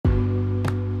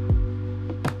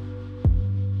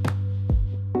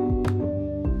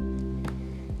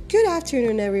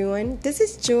afternoon, everyone. This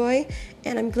is Joy,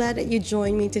 and I'm glad that you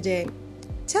joined me today.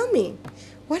 Tell me,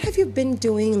 what have you been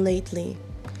doing lately?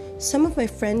 Some of my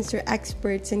friends are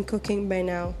experts in cooking by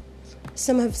now.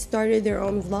 Some have started their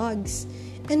own vlogs,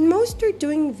 and most are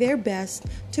doing their best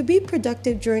to be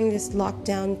productive during this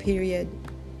lockdown period.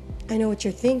 I know what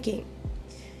you're thinking.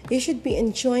 You should be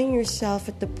enjoying yourself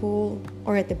at the pool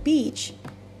or at the beach,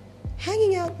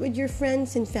 hanging out with your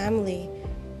friends and family.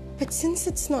 But since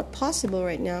it's not possible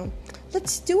right now,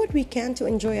 let's do what we can to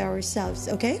enjoy ourselves,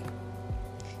 okay?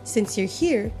 Since you're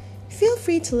here, feel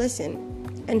free to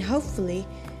listen, and hopefully,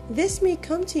 this may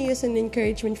come to you as an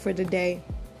encouragement for the day.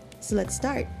 So let's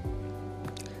start.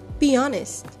 Be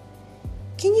honest.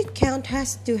 Can you count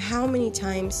as to how many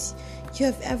times you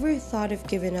have ever thought of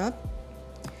giving up?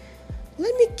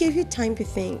 Let me give you time to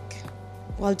think.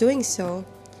 While doing so,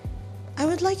 I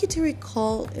would like you to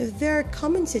recall if there are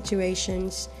common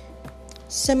situations,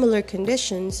 similar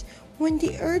conditions, when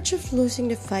the urge of losing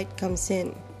the fight comes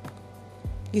in.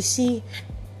 You see,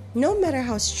 no matter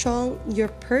how strong your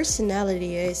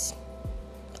personality is,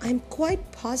 I'm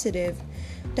quite positive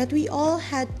that we all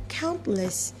had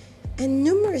countless and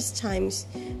numerous times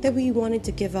that we wanted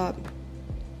to give up.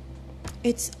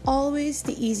 It's always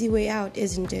the easy way out,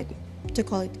 isn't it? To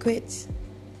call it quits.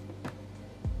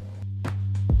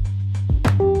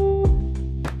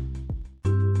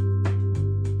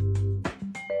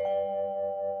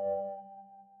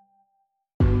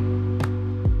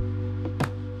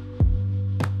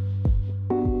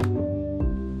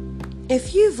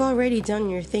 If you've already done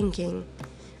your thinking,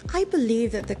 I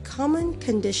believe that the common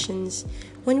conditions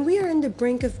when we are on the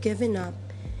brink of giving up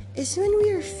is when we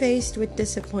are faced with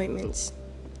disappointments,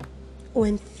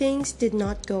 when things did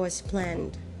not go as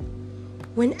planned,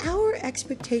 when our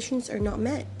expectations are not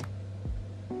met,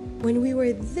 when we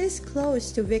were this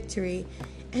close to victory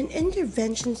and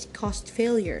interventions caused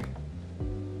failure.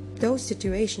 Those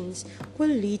situations will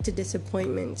lead to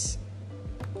disappointments.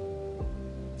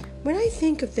 When I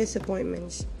think of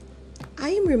disappointments, I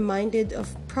am reminded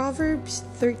of Proverbs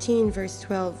 13 verse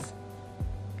 12.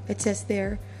 It says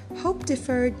there, "Hope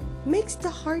deferred makes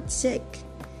the heart sick,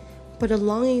 but a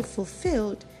longing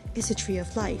fulfilled is a tree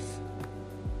of life."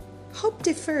 Hope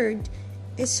deferred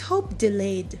is hope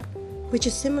delayed, which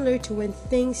is similar to when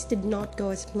things did not go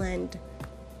as planned.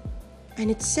 And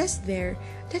it says there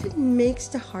that it makes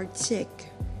the heart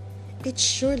sick. It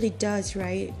surely does,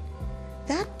 right?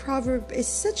 That proverb is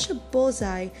such a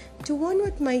bullseye to one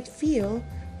what might feel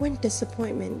when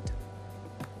disappointments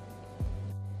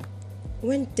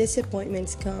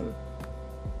come.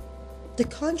 The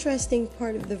contrasting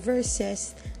part of the verse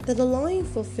says that the longing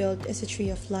fulfilled is a tree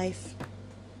of life.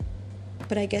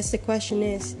 But I guess the question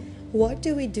is, what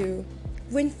do we do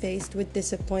when faced with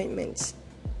disappointments?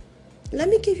 Let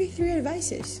me give you 3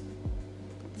 advices.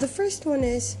 The first one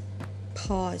is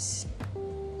pause.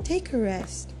 Take a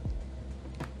rest.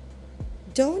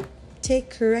 Don't take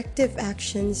corrective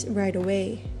actions right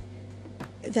away.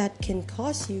 That can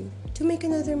cause you to make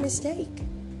another mistake.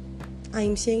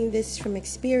 I'm saying this from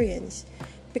experience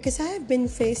because I have been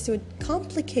faced with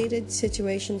complicated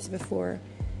situations before,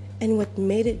 and what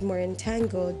made it more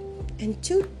entangled and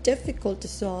too difficult to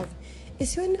solve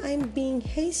is when I'm being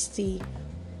hasty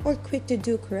or quick to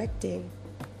do correcting.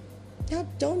 Now,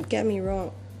 don't get me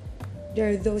wrong. There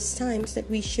are those times that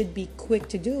we should be quick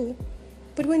to do,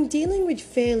 but when dealing with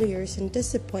failures and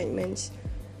disappointments,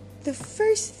 the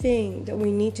first thing that we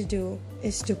need to do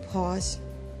is to pause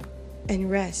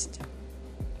and rest.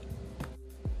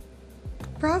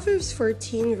 Proverbs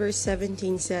 14 verse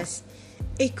 17 says,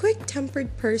 "A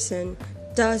quick-tempered person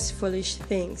does foolish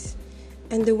things,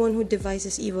 and the one who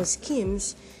devises evil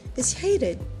schemes is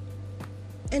hated."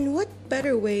 And what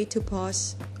better way to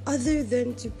pause other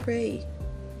than to pray?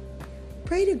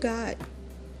 Pray to God.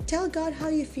 Tell God how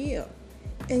you feel.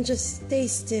 And just stay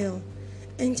still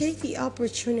and take the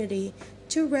opportunity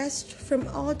to rest from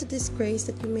all the disgrace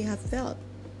that you may have felt.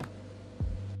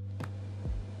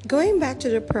 Going back to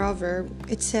the proverb,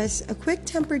 it says, "A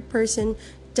quick-tempered person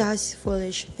does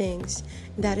foolish things."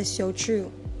 That is so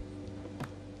true.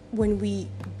 When we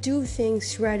do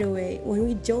things right away, when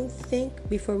we don't think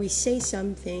before we say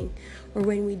something, or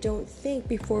when we don't think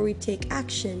before we take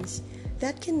actions,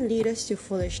 that can lead us to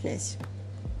foolishness.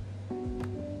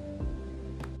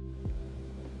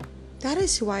 That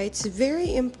is why it's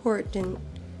very important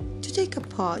to take a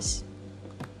pause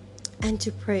and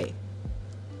to pray.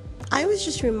 I was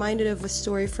just reminded of a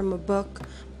story from a book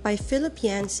by Philip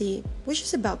Yancey, which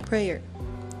is about prayer.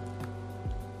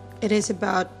 It is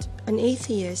about an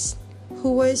atheist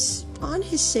who was on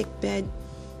his sick bed,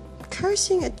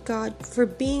 cursing at God for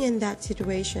being in that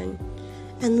situation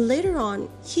And later on,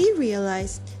 he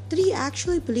realized that he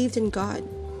actually believed in God,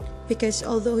 because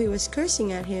although he was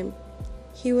cursing at him,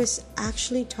 he was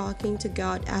actually talking to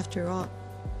God after all.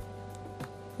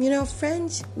 You know,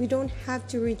 friends, we don't have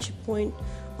to reach a point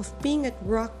of being at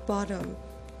rock bottom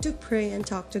to pray and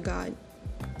talk to God.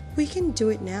 We can do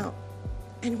it now.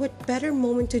 And what better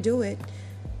moment to do it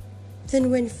than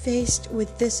when faced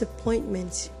with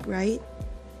disappointments, right?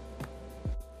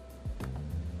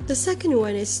 The second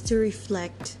one is to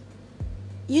reflect.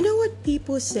 You know what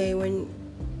people say when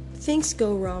things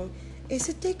go wrong is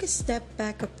to take a step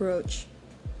back approach,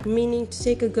 meaning to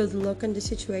take a good look on the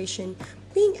situation,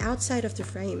 being outside of the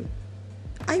frame.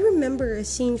 I remember a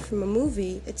scene from a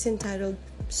movie. It's entitled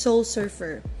Soul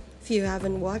Surfer. If you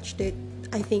haven't watched it,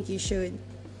 I think you should.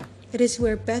 It is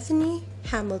where Bethany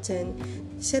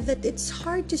Hamilton said that it's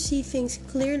hard to see things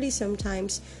clearly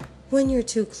sometimes when you're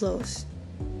too close.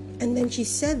 And then she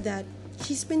said that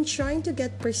she's been trying to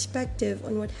get perspective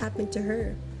on what happened to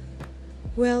her.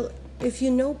 Well, if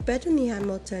you know Bethany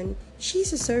Hamilton,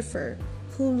 she's a surfer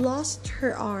who lost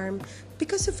her arm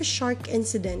because of a shark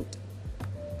incident,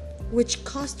 which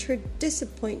caused her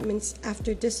disappointments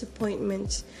after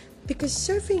disappointments, because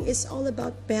surfing is all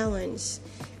about balance.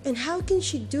 And how can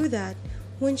she do that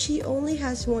when she only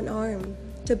has one arm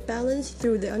to balance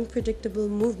through the unpredictable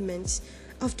movements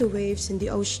of the waves in the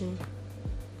ocean?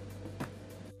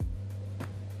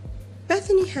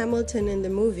 Bethany Hamilton in the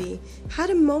movie had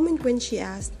a moment when she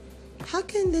asked, "How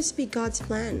can this be God's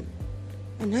plan?"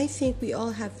 And I think we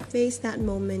all have faced that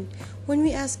moment when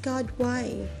we ask God,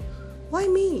 why? Why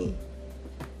me?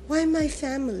 Why my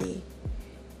family?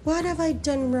 What have I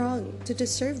done wrong to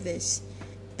deserve this?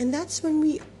 And that's when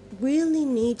we really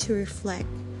need to reflect,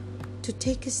 to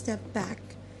take a step back,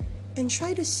 and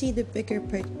try to see the bigger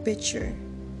picture.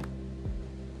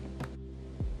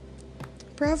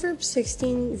 Proverbs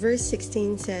 16 verse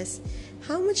 16 says,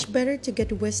 "How much better to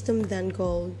get wisdom than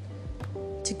gold,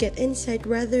 to get insight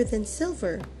rather than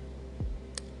silver."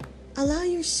 Allow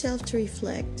yourself to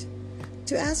reflect,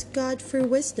 to ask God for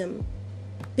wisdom,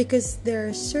 because there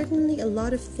are certainly a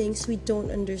lot of things we don't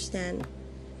understand.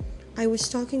 I was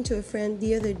talking to a friend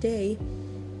the other day,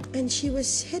 and she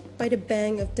was hit by the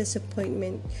bang of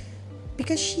disappointment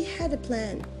because she had a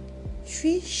plan.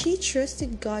 She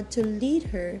trusted God to lead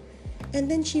her, and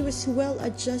then she was well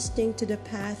adjusting to the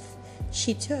path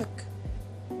she took,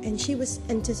 and she was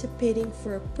anticipating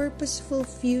for a purposeful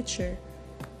future.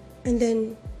 And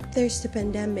then there's the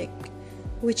pandemic,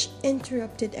 which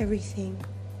interrupted everything.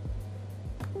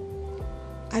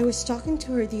 I was talking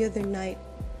to her the other night,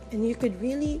 and you could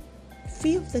really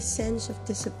feel the sense of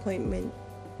disappointment.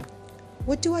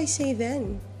 What do I say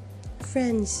then?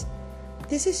 Friends,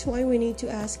 this is why we need to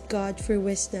ask God for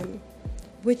wisdom,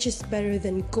 which is better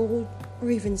than gold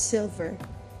or even silver.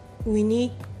 We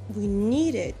need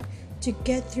it to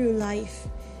get through life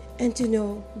and to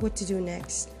know what to do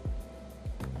next.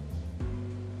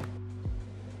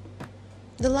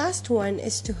 The last one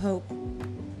is to hope.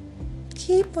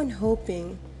 Keep on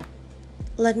hoping.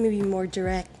 Let me be more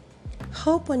direct.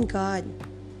 Hope on God.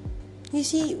 You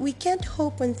see, we can't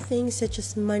hope on things such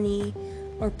as money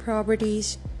or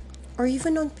properties or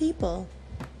even on people,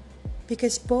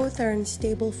 because both are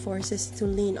unstable forces to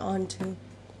lean onto.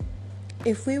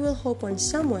 If we will hope on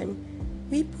someone,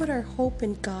 we put our hope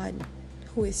in God,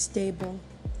 who is stable.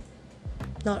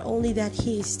 Not only that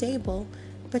He is stable,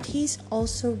 but He's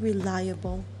also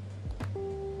reliable.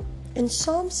 In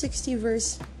Psalm 60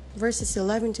 verses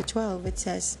 11 to 12, it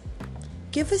says,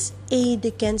 "Give us aid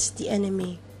against the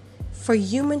enemy, for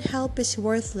human help is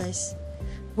worthless.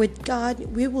 With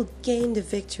God we will gain the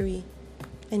victory,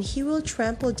 and He will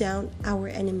trample down our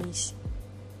enemies."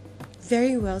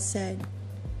 Very well said.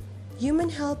 Human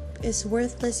help is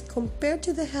worthless compared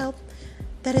to the help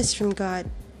that is from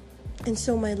God. And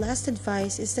so my last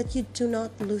advice is that you do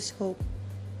not lose hope.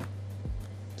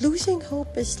 Losing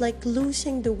hope is like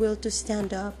losing the will to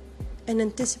stand up and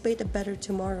anticipate a better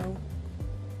tomorrow.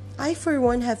 I, for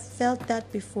one, have felt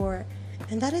that before,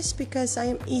 and that is because I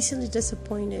am easily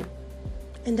disappointed,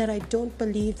 and that I don't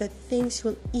believe that things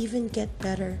will even get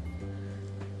better.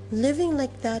 Living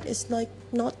like that is like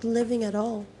not living at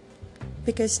all,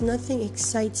 because nothing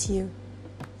excites you.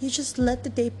 You just let the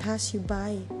day pass you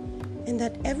by, and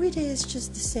that every day is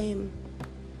just the same.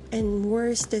 And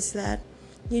worst is that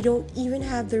you don't even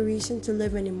have the reason to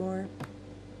live anymore.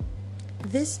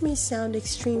 This may sound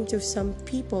extreme to some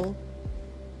people,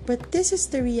 but this is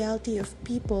the reality of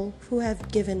people who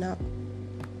have given up.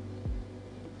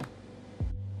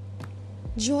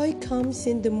 Joy comes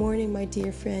in the morning, my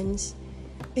dear friends.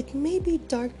 It may be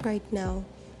dark right now,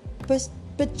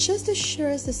 but just as sure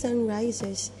as the sun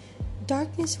rises,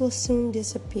 darkness will soon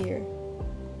disappear.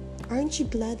 Aren't you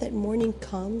glad that morning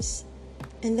comes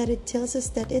and that it tells us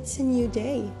that it's a new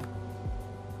day?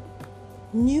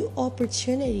 New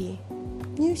opportunity,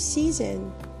 new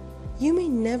season. You may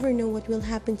never know what will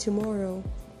happen tomorrow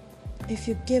if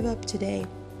you give up today.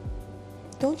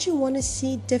 Don't you want to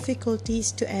see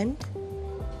difficulties to end?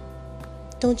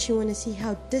 Don't you want to see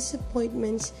how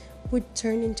disappointments would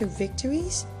turn into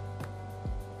victories?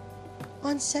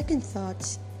 On second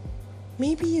thoughts,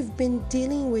 maybe you've been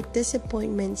dealing with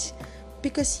disappointments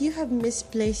because you have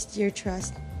misplaced your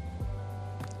trust.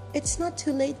 It's not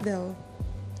too late though.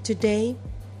 Today,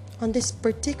 on this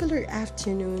particular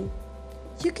afternoon,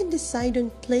 you can decide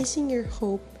on placing your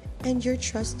hope and your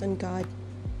trust on God.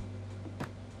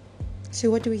 So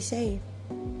what do we say?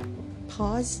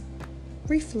 Pause,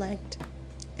 reflect,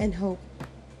 and hope.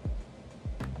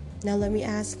 Now let me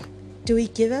ask, do we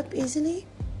give up easily?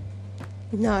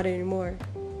 Not anymore.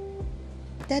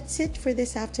 That's it for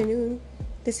this afternoon.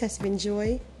 This has been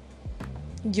Joy,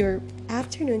 your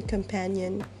afternoon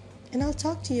companion, and I'll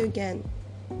talk to you again.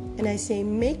 And I say,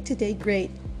 make today great.